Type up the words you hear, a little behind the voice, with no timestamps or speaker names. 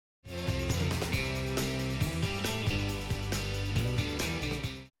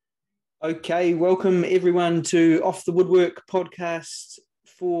Okay, welcome everyone to Off the Woodwork podcast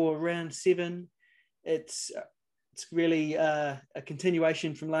for round 7. It's really a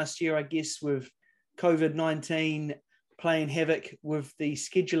continuation from last year, I guess, with COVID-19 playing havoc with the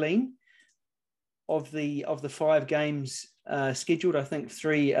scheduling of the 5 games scheduled. I think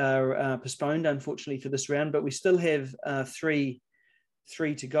 3 are postponed, unfortunately, for this round, but we still have three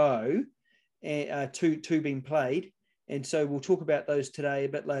to go, two being played. And so we'll talk about those today a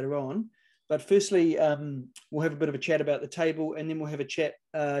bit later on. But firstly, we'll have a bit of a chat about the table, and then we'll have a chat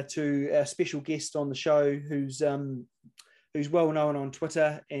to our special guest on the show who's well known on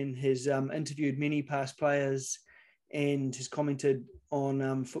Twitter and has interviewed many past players and has commented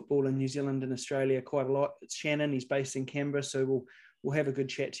on football in New Zealand and Australia quite a lot. It's Shanen. He's based in Canberra, so we'll have a good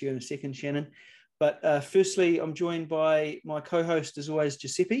chat to you in a second, Shanen. But firstly, I'm joined by my co-host, as always,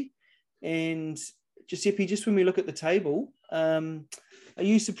 Giuseppe. And Giuseppe, just when we look at the table, are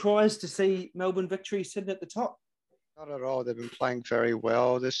you surprised to see Melbourne Victory sitting at the top? Not at all. They've been playing very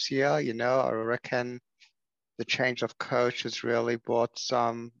well this year. I reckon the change of coach has really brought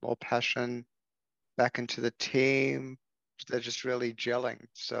some more passion back into the team. They're just really gelling.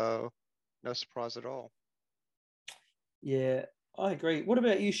 So no surprise at all. Yeah, I agree. What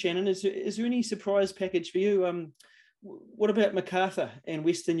about you, Shanen? Is there any surprise package for you? What about MacArthur and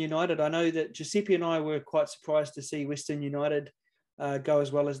Western United? I know that Giuseppe and I were quite surprised to see Western United go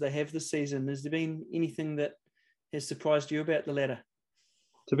as well as they have this season. Has there been anything that has surprised you about the ladder?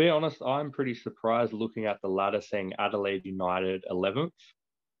 To be honest, I'm pretty surprised looking at the ladder, seeing Adelaide United 11th.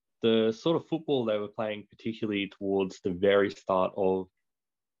 The sort of football they were playing, particularly towards the very start of,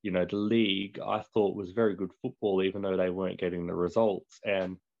 the league, I thought was very good football, even though they weren't getting the results.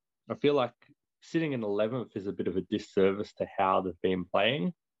 And I feel like sitting in 11th is a bit of a disservice to how they've been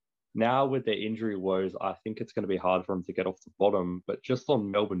playing. Now with their injury woes, I think it's going to be hard for them to get off the bottom. But just on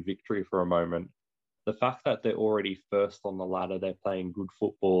Melbourne Victory for a moment, the fact that they're already first on the ladder, they're playing good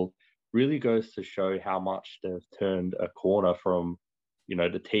football, really goes to show how much they've turned a corner from,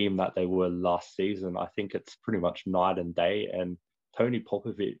 the team that they were last season. I think it's pretty much night and day. And Tony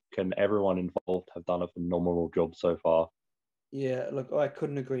Popovic and everyone involved have done a phenomenal job so far. Yeah, look, I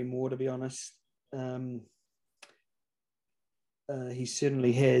couldn't agree more, to be honest. He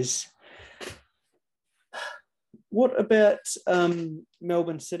certainly has. What about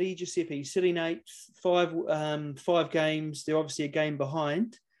Melbourne City, Giuseppe? Sitting 8th, 5 games. They're obviously a game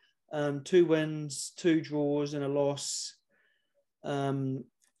behind. 2 wins, 2 draws, and a loss. How do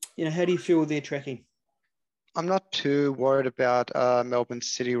you feel they're tracking? I'm not too worried about Melbourne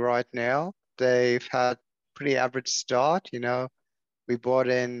City right now. They've had pretty average start. We brought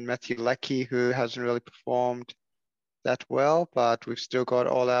in Matthew Leckie, who hasn't really performed that well, but we've still got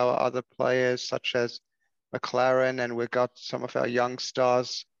all our other players such as McLaren, and we've got some of our young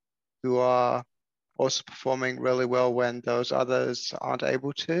stars who are also performing really well when those others aren't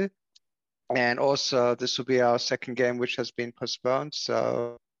able to. And also, this will be our second game, which has been postponed.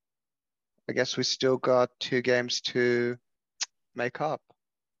 So I guess we still got 2 games to make up.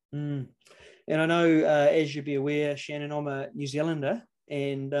 And I know, as you'll be aware, Shanen, I'm a New Zealander,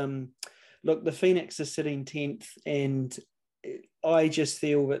 and look, the Phoenix is sitting 10th, and I just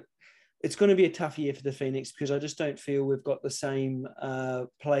feel that it's going to be a tough year for the Phoenix because I just don't feel we've got the same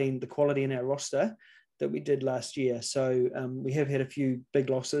playing the quality in our roster that we did last year. So we have had a few big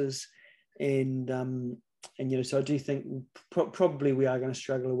losses, and so I do think probably we are going to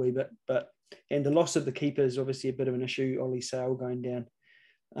struggle a wee bit. And the loss of the keeper is obviously a bit of an issue. Ollie Sale going down,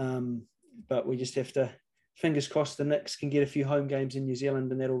 but we just have to, fingers crossed, the Knicks can get a few home games in New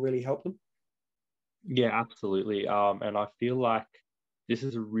Zealand, and that'll really help them. Yeah, absolutely. And I feel like this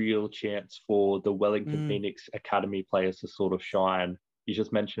is a real chance for the Wellington Phoenix Academy players to sort of shine. You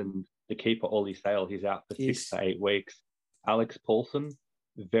just mentioned the keeper, Ollie Sale. He's out for 6 to 8 weeks. Alex Paulson,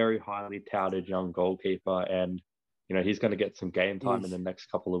 very highly touted young goalkeeper, and he's going to get some game time in the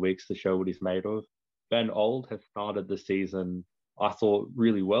next couple of weeks to show what he's made of. Ben Old has started the season, I thought,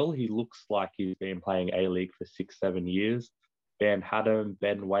 really well. He looks like he's been playing A-League for 6-7 years. Van Haddam,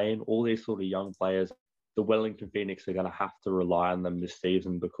 Ben Wayne, all these sort of young players, the Wellington Phoenix are going to have to rely on them this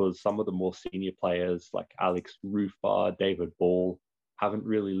season because some of the more senior players like Alex Rufer, David Ball haven't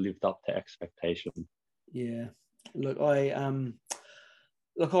really lived up to expectation. Yeah. Look, I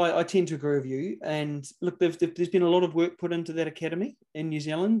tend to agree with you. And look, there's been a lot of work put into that academy in New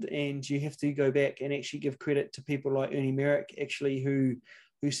Zealand, and you have to go back and actually give credit to people like Ernie Merrick, actually, who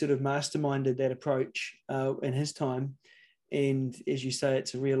sort of masterminded that approach in his time. And as you say,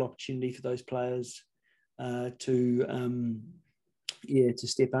 it's a real opportunity for those players to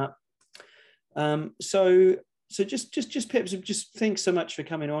step up. So So just perhaps just thanks so much for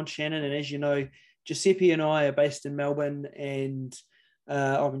coming on, Shanen. And as you know, Giuseppe and I are based in Melbourne, and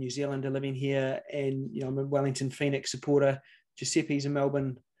I'm a New Zealander living here, and I'm a Wellington Phoenix supporter. Giuseppe's a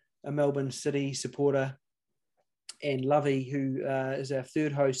Melbourne City supporter, and Lovey, who is our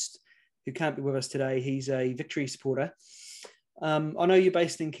third host, who can't be with us today, he's a Victory supporter. I know you're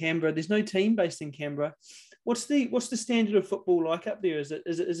based in Canberra. There's no team based in Canberra. What's the standard of football like up there? Is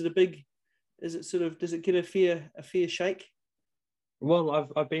it a big? Is it sort of, does it get a fair shake? Well,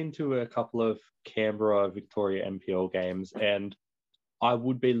 I've been to a couple of Canberra Victoria NPL games, and I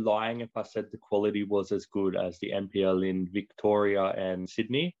would be lying if I said the quality was as good as the NPL in Victoria and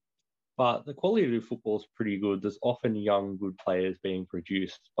Sydney. But the quality of football is pretty good. There's often young, good players being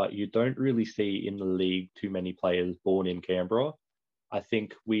produced, but you don't really see in the league too many players born in Canberra. I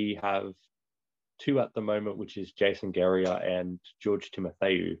think we have two at the moment, which is Jason Guerrier and George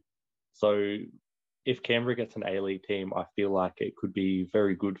Timotheou. So if Canberra gets an A-League team, I feel like it could be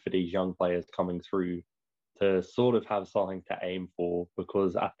very good for these young players coming through to sort of have something to aim for,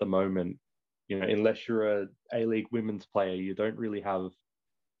 because at the moment, unless you're a A-League women's player, you don't really have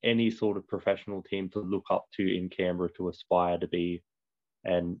any sort of professional team to look up to in Canberra to aspire to be.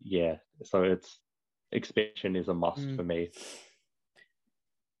 And yeah, so expansion is a must for me.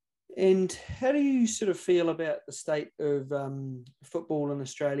 And how do you sort of feel about the state of football in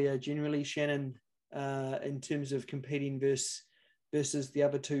Australia generally, Shanen, in terms of competing versus the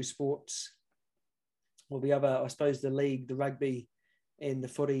other two sports, or the other, I suppose, the league, the rugby and the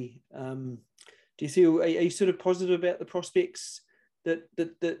footy? Do you feel, are you sort of positive about the prospects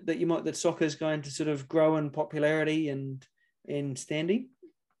that soccer is going to sort of grow in popularity and standing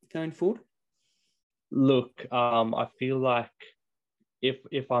going forward? Look, I feel like,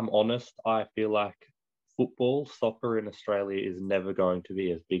 if I'm honest, I feel like soccer in Australia is never going to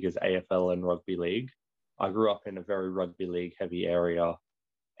be as big as AFL and rugby league. I grew up in a very rugby league heavy area,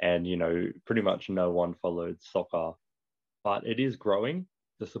 and pretty much no one followed soccer. But it is growing.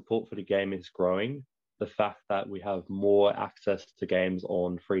 The support for the game is growing. The fact that we have more access to games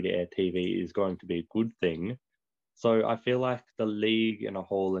on free-to-air TV is going to be a good thing. So I feel like the league in a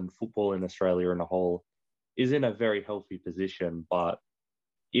whole and football in Australia in a whole is in a very healthy position. But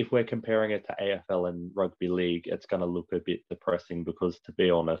if we're comparing it to AFL and rugby league, it's going to look a bit depressing, because, to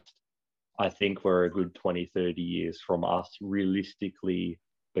be honest, I think we're a good 20, 30 years from us realistically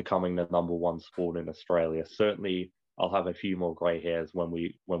becoming the number one sport in Australia. Certainly, I'll have a few more grey hairs when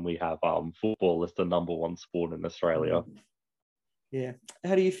we have football as the number one sport in Australia. Yeah.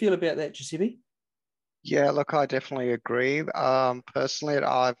 How do you feel about that, Giuseppe? Yeah, look, I definitely agree. Personally,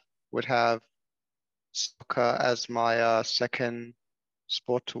 I would have soccer as my second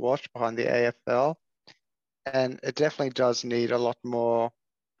sport to watch behind the AFL. And it definitely does need a lot more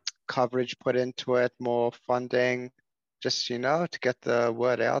coverage put into it, more funding, just, to get the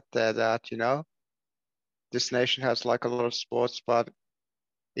word out there that, this nation has like a lot of sports, but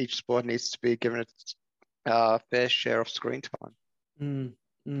each sport needs to be given its fair share of screen time.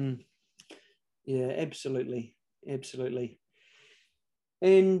 Yeah, absolutely. And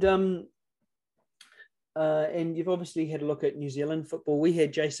you've obviously had a look at New Zealand football. We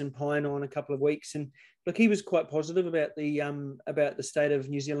had Jason Pine on a couple of weeks, and look, he was quite positive about the state of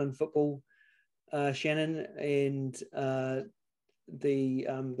New Zealand football, Shanen, and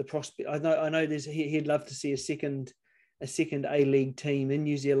the prospect. I know he'd love to see a second A-League team in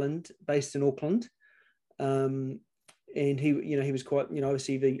New Zealand, based in Auckland. And he was quite,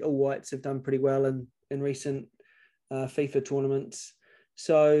 obviously the All Whites have done pretty well in recent FIFA tournaments.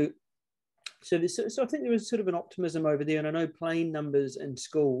 So I think there is sort of an optimism over there, and I know playing numbers in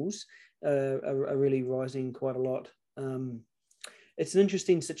schools are really rising quite a lot. It's an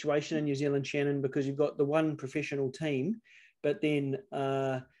interesting situation in New Zealand, Shanen, because you've got the one professional team, but then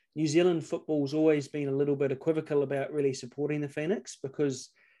New Zealand football's always been a little bit equivocal about really supporting the Phoenix, because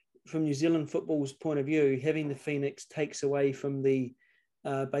from New Zealand football's point of view, having the Phoenix takes away from the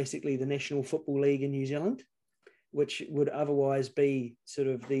basically the National Football League in New Zealand, which would otherwise be sort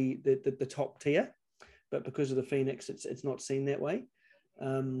of the top tier, but because of the Phoenix, it's not seen that way.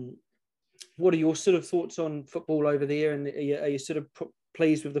 What are your sort of thoughts on football over there, and are you sort of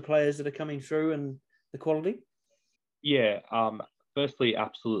pleased with the players that are coming through and the quality? Yeah, firstly,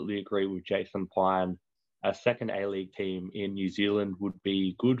 absolutely agree with Jason Pine. A second A-League team in New Zealand would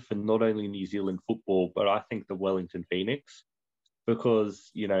be good for not only New Zealand football, but I think the Wellington Phoenix, because,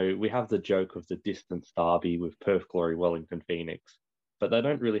 we have the joke of the distance derby with Perth Glory, Wellington Phoenix, but they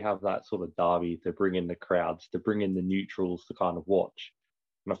don't really have that sort of derby to bring in the crowds, to bring in the neutrals to kind of watch.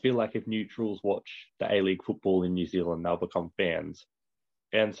 And I feel like if neutrals watch the A-League football in New Zealand, they'll become fans.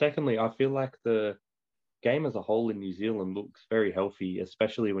 And secondly, I feel like the game as a whole in New Zealand looks very healthy,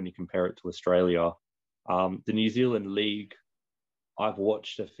 especially when you compare it to Australia. The New Zealand League, I've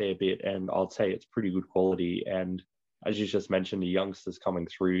watched a fair bit, and I'd say it's pretty good quality. And as you just mentioned, the youngsters coming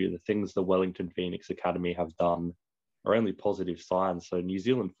through, the things the Wellington Phoenix Academy have done are only positive signs. So New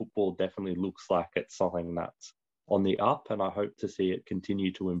Zealand football definitely looks like it's something that's on the up, and I hope to see it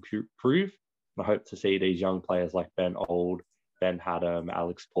continue to improve. I hope to see these young players like Ben Old, Ben Haddam,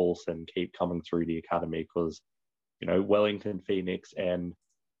 Alex Paulson keep coming through the academy, because, you know, Wellington Phoenix and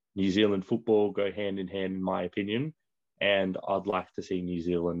New Zealand football go hand in hand, in my opinion. And I'd like to see New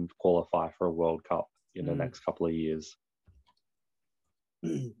Zealand qualify for a World Cup in the next couple of years.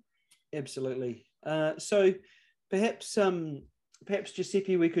 Absolutely. So perhaps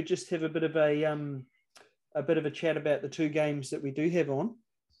Giuseppe, we could just have a bit of a chat about the two games that we do have on.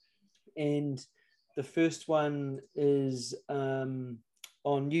 And the first one is on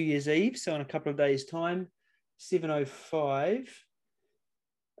New Year's Eve, so in a couple of days' time, 7:05.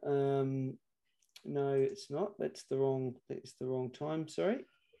 No, it's not. That's the wrong time. Sorry.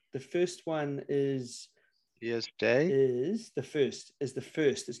 The first one is New Year's Day. Is the first.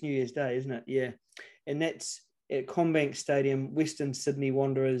 It's New Year's Day, isn't it? Yeah. And that's at CommBank Stadium, Western Sydney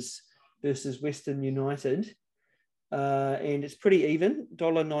Wanderers versus Western United. And it's pretty even.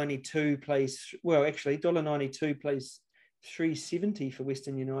 $1.92 plays, well, actually, $1.92 plays 370 for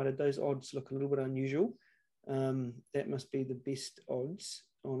Western United. Those odds look a little bit unusual. That must be the best odds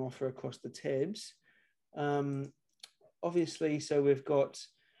on offer across the tabs. Obviously, so we've got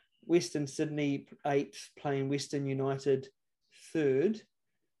Western Sydney 8th playing Western United 3rd.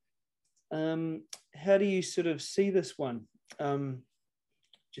 How do you sort of see this one,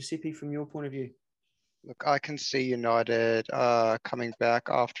 Giuseppe, from your point of view? Look, I can see United coming back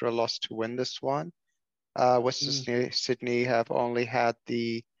after a loss to win this one. Western Sydney have only had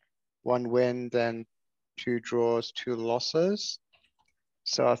the one win, then 2 draws, 2 losses.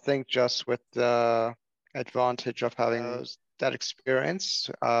 So I think just with the advantage of having that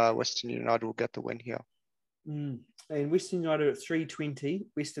experience, Western United will get the win here. And Western United at 320,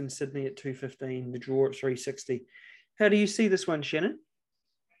 Western Sydney at 215, the draw at 360. How do you see this one, Shanen?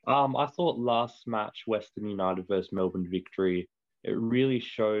 I thought last match, Western United versus Melbourne Victory, it really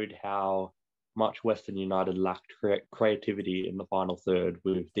showed how much Western United lacked creativity in the final third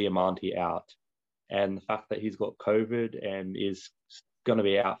with Diamante out. And the fact that he's got COVID and is going to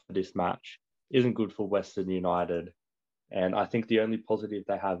be out for this match isn't good for Western United. And I think the only positive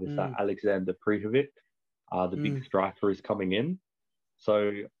they have is that Alexander Prijovic, the big striker, is coming in.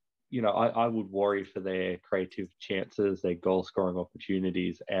 So, you know, I would worry for their creative chances, their goal-scoring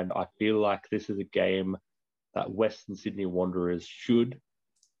opportunities. And I feel like this is a game that Western Sydney Wanderers should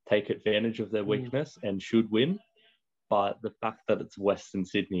take advantage of their weakness and should win. But the fact that it's Western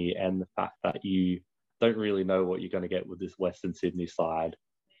Sydney and the fact that you don't really know what you're going to get with this Western Sydney side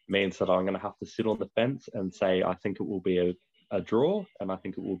means that I'm going to have to sit on the fence and say I think it will be a draw, and I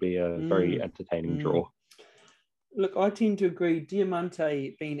think it will be a very entertaining draw. Look, I tend to agree.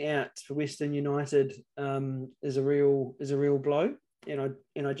 Diamante being out for Western United is a real blow, and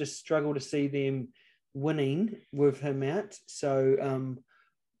I just struggle to see them winning with him out. So,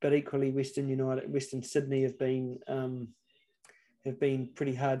 but equally, Western Sydney have been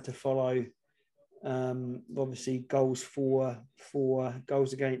pretty hard to follow. Obviously, goals for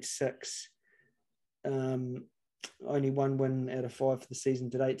goals against 6. Only 1 win out of 5 for the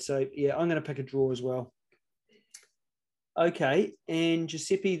season to date. So yeah, I'm going to pick a draw as well. Okay, and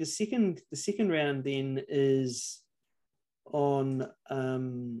Giuseppe, the second round then is also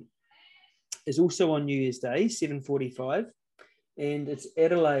on New Year's Day, 7:45, and it's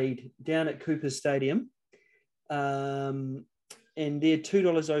Adelaide down at Cooper's Stadium, and they're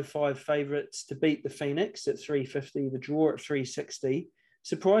 $2.05 favourites to beat the Phoenix at 350, the draw at 360.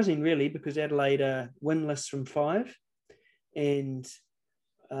 Surprising, really, because Adelaide are winless from 5, and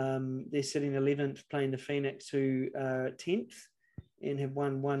they're sitting 11th, playing the Phoenix, who 10th, and have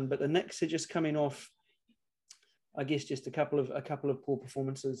won 1. But the Knicks are just coming off, I guess, just a couple of poor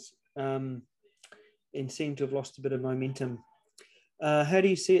performances, and seem to have lost a bit of momentum. How do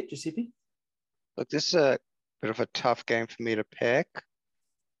you see it, Giuseppe? Look, this is a bit of a tough game for me to pick.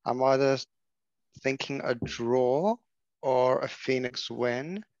 I'm either thinking a draw or a Phoenix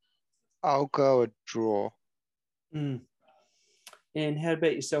win. I'll go a draw. And how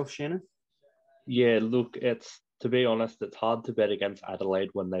about yourself, Shanen? Yeah, look, to be honest, it's hard to bet against Adelaide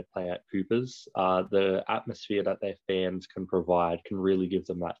when they play at Cooper's. The atmosphere that their fans can provide can really give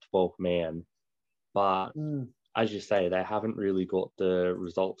them that 12th man. But as you say, they haven't really got the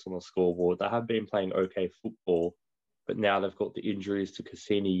results on the scoreboard. They have been playing okay football, but now they've got the injuries to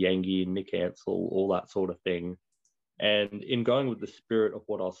Cassini, Yengi, Nick Ansell, all that sort of thing. And in going with the spirit of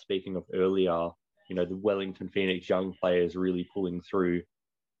what I was speaking of earlier, the Wellington Phoenix young players really pulling through,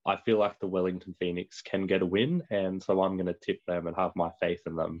 I feel like the Wellington Phoenix can get a win, and so I'm going to tip them and have my faith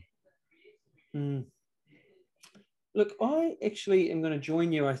in them. Look, I actually am going to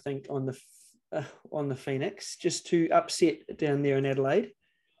join you, I think, on the Phoenix, just to upset down there in Adelaide.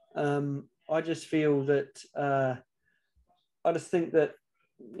 I just feel that I just think that,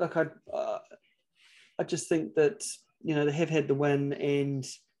 like I just think that they have had the win and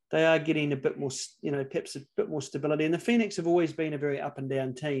they are getting a bit more, perhaps a bit more stability. And the Phoenix have always been a very up and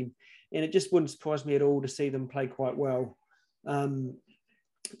down team, and it just wouldn't surprise me at all to see them play quite well.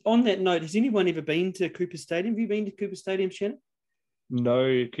 On that note, has anyone ever been to Cooper Stadium? Have you been to Cooper Stadium, Shanen?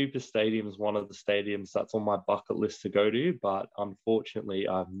 No, Cooper Stadium is one of the stadiums that's on my bucket list to go to, but unfortunately,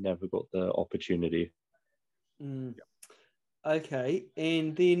 I've never got the opportunity. Okay,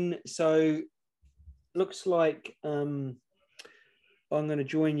 and then so looks like I'm going to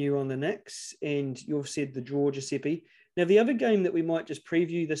join you on the Knicks, and you've said the draw, Giuseppe. Now, the other game that we might just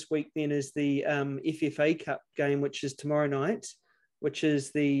preview this week then is the FFA Cup game, which is tomorrow night. Which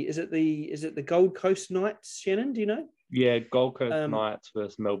is is it the Gold Coast Knights, Shanen? Do you know? Yeah, Gold Coast Knights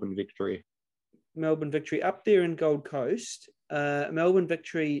versus Melbourne Victory. Melbourne Victory up there in Gold Coast. Melbourne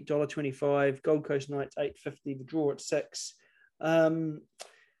Victory $1.25, Gold Coast Knights $8.50. The draw at 6. Have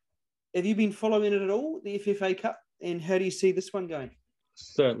you been following it at all, the FFA Cup, and how do you see this one going?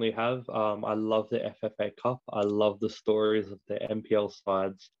 Certainly have. I love the FFA Cup. I love the stories of the NPL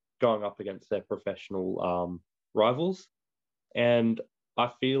sides going up against their professional rivals. And I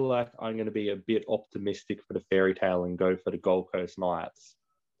feel like I'm going to be a bit optimistic for the fairy tale and go for the Gold Coast Knights.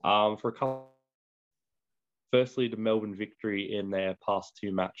 For a couple, firstly, the Melbourne Victory in their past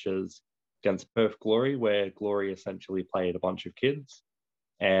 2 matches against Perth Glory, where Glory essentially played a bunch of kids,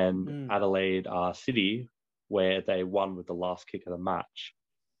 and Adelaide City, where they won with the last kick of the match.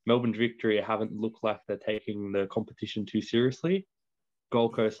 Melbourne Victory haven't looked like they're taking the competition too seriously.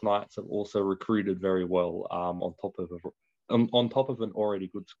 Gold Coast Knights have also recruited very well on top of an already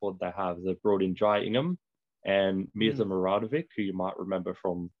good squad they have. They've brought in Jai Ingham and Mirza Muradovic, who you might remember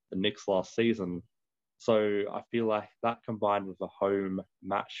from the Knicks last season. So I feel like that combined with a home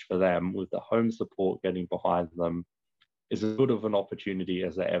match for them, with the home support getting behind them, is as good of an opportunity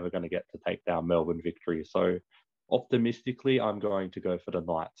as they're ever going to get to take down Melbourne Victory. So optimistically, I'm going to go for the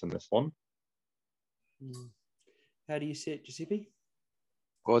Knights in this one. How do you see it, Giuseppe?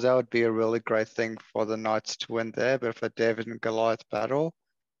 Well, that would be a really great thing for the Knights to win there, but for David and Goliath battle.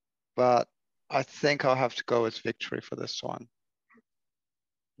 But I think I'll have to go with Victory for this one.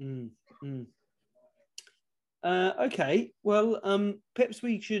 Okay, well, perhaps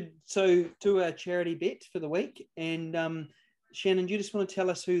we should do a charity bet for the week. And Shanen, do you just want to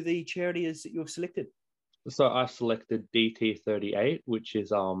tell us who the charity is that you've selected? So I selected DT38, which is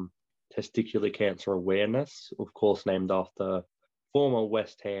testicular cancer awareness, of course, named after former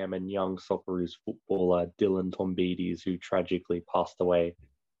West Ham and young Socceroos footballer Dylan Tombides, who tragically passed away,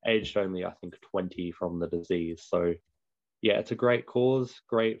 aged only, I think, 20 from the disease. So, yeah, it's a great cause,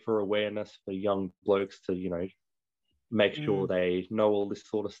 great for awareness for young blokes to, make sure they know all this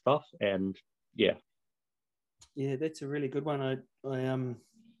sort of stuff. And, yeah. Yeah, that's a really good one. I'm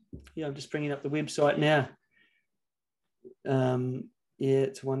just bringing up the website now. Yeah,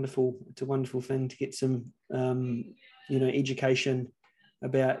 it's a wonderful thing to get some, education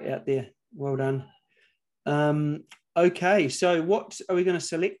about out there. Well done. Okay, so what are we going to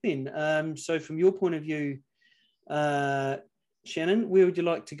select then? So from your point of view, Shanen, where would you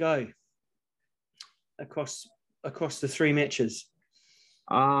like to go across the 3 matches?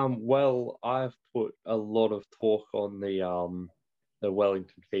 Well, I've put a lot of talk on the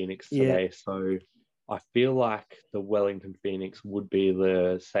Wellington Phoenix today, so I feel like the Wellington Phoenix would be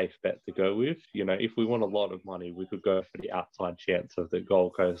the safe bet to go with. If we want a lot of money, we could go for the outside chance of the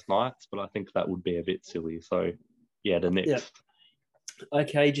Gold Coast Knights, but I think that would be a bit silly. So, yeah, the Knicks. Yeah.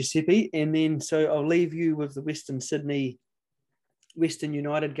 Okay, Giuseppe, and then so I'll leave you with the Western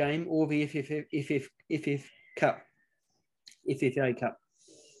United game or the FFA Cup.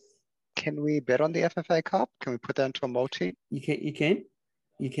 Can we bet on the FFA Cup? Can we put that into a multi? You can.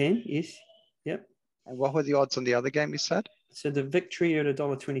 Yes. Yep. And what were the odds on the other game you said? So the Victory at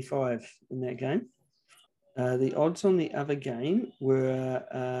 $1.25 in that game. The odds on the other game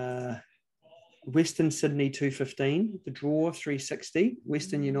were Western Sydney 215, the draw 360,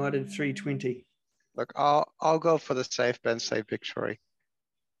 Western United 320. Look, I'll go for the safe bet and say Victory.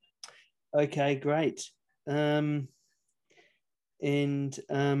 Okay, great.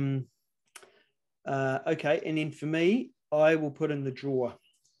 Okay, and then for me, I will put in the draw.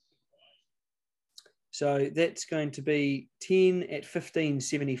 So that's going to be 10 at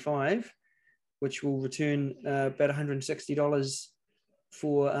 15.75, which will return about $160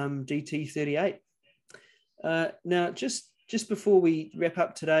 for DT38. Now, just before we wrap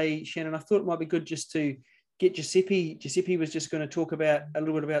up today, Shanen, I thought it might be good just to get Giuseppe. Giuseppe was just going to talk about a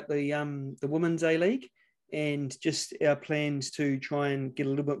little bit about the Women's A-League and just our plans to try and get a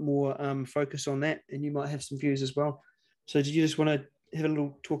little bit more focus on that. And you might have some views as well. So did you just want to have a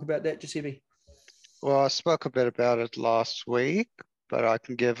little talk about that, Giuseppe? Well, I spoke a bit about it last week, but I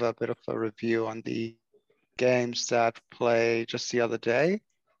can give a bit of a review on the games that play just the other day.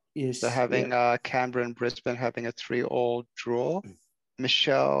 Yes. So having Canberra and Brisbane having a 3-3 draw.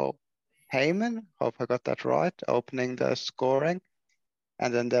 Michelle Heyman, hope I got that right, opening the scoring.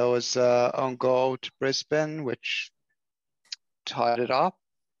 And then there was own goal to Brisbane, which tied it up.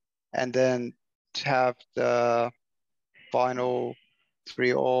 And then to have the final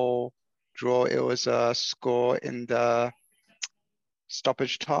 3-3 draw, it was a score in the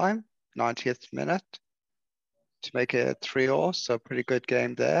stoppage time, 90th minute, to make it 3-3. So pretty good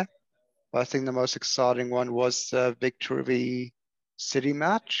game there. I think the most exciting one was the Victory City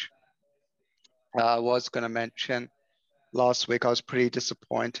match. I was going to mention last week I was pretty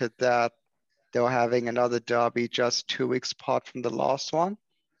disappointed that they were having another derby just 2 weeks apart from the last one.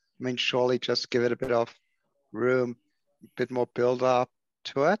 I mean, surely just give it a bit of room, a bit more build up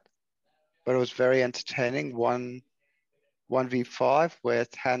to it. But it was very entertaining. 1v5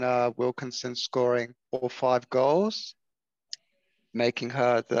 with Hannah Wilkinson scoring all 5 goals, making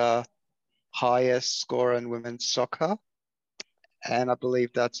her the highest scorer in women's soccer. And I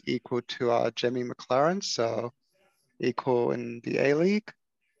believe that's equal to Jamie McLaren, so equal in the A-League.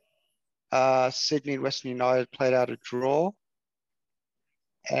 Sydney and Western United played out a draw.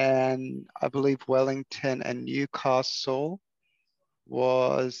 And I believe Wellington and Newcastle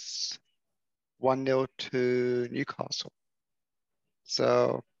was 1-0 to Newcastle.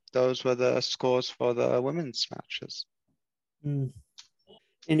 So those were the scores for the women's matches. Mm.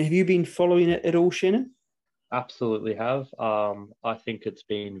 And have you been following it at all, Shanen? Absolutely have. I think it's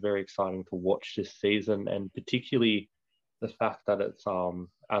been very exciting to watch this season, and particularly the fact that it's,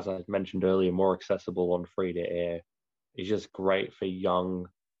 as I mentioned earlier, more accessible on free to air is just great for young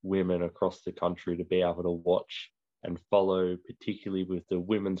women across the country to be able to watch and follow, particularly with the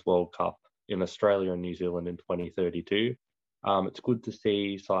Women's World Cup in Australia and New Zealand in 2032. It's good to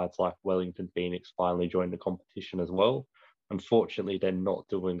see sides like Wellington Phoenix finally join the competition as well. Unfortunately, they're not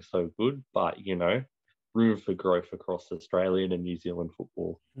doing so good, but, you know, room for growth across Australian and New Zealand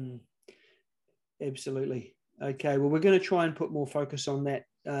football. Absolutely. Okay, well, we're going to try and put more focus on that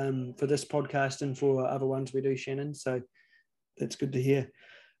for this podcast and for other ones we do, Shanen. So that's good to hear.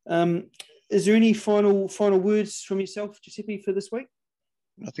 Is there any final words from yourself, Giuseppe, for this week?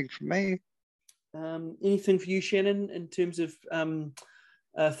 Nothing from me. Anything for you, Shanen, in terms of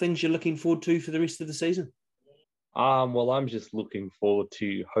things you're looking forward to for the rest of the season? Well, I'm just looking forward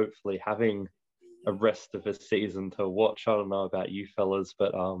to hopefully having a rest of a season to watch. I don't know about you fellas,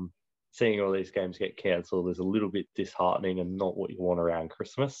 but seeing all these games get cancelled is a little bit disheartening and not what you want around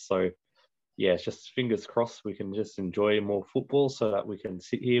Christmas. So yeah, it's just fingers crossed we can just enjoy more football so that we can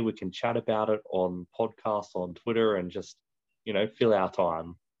sit here, we can chat about it on podcasts, on Twitter, and just, you know, fill our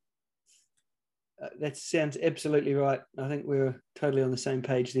time. That sounds absolutely right. I think we're totally on the same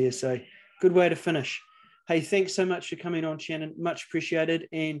page there. So good way to finish. Hey, thanks so much for coming on, Shanen. Much appreciated.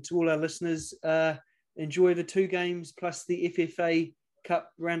 And to all our listeners, enjoy the 2 games plus the FFA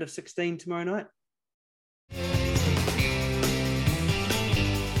Cup round of 16 tomorrow night.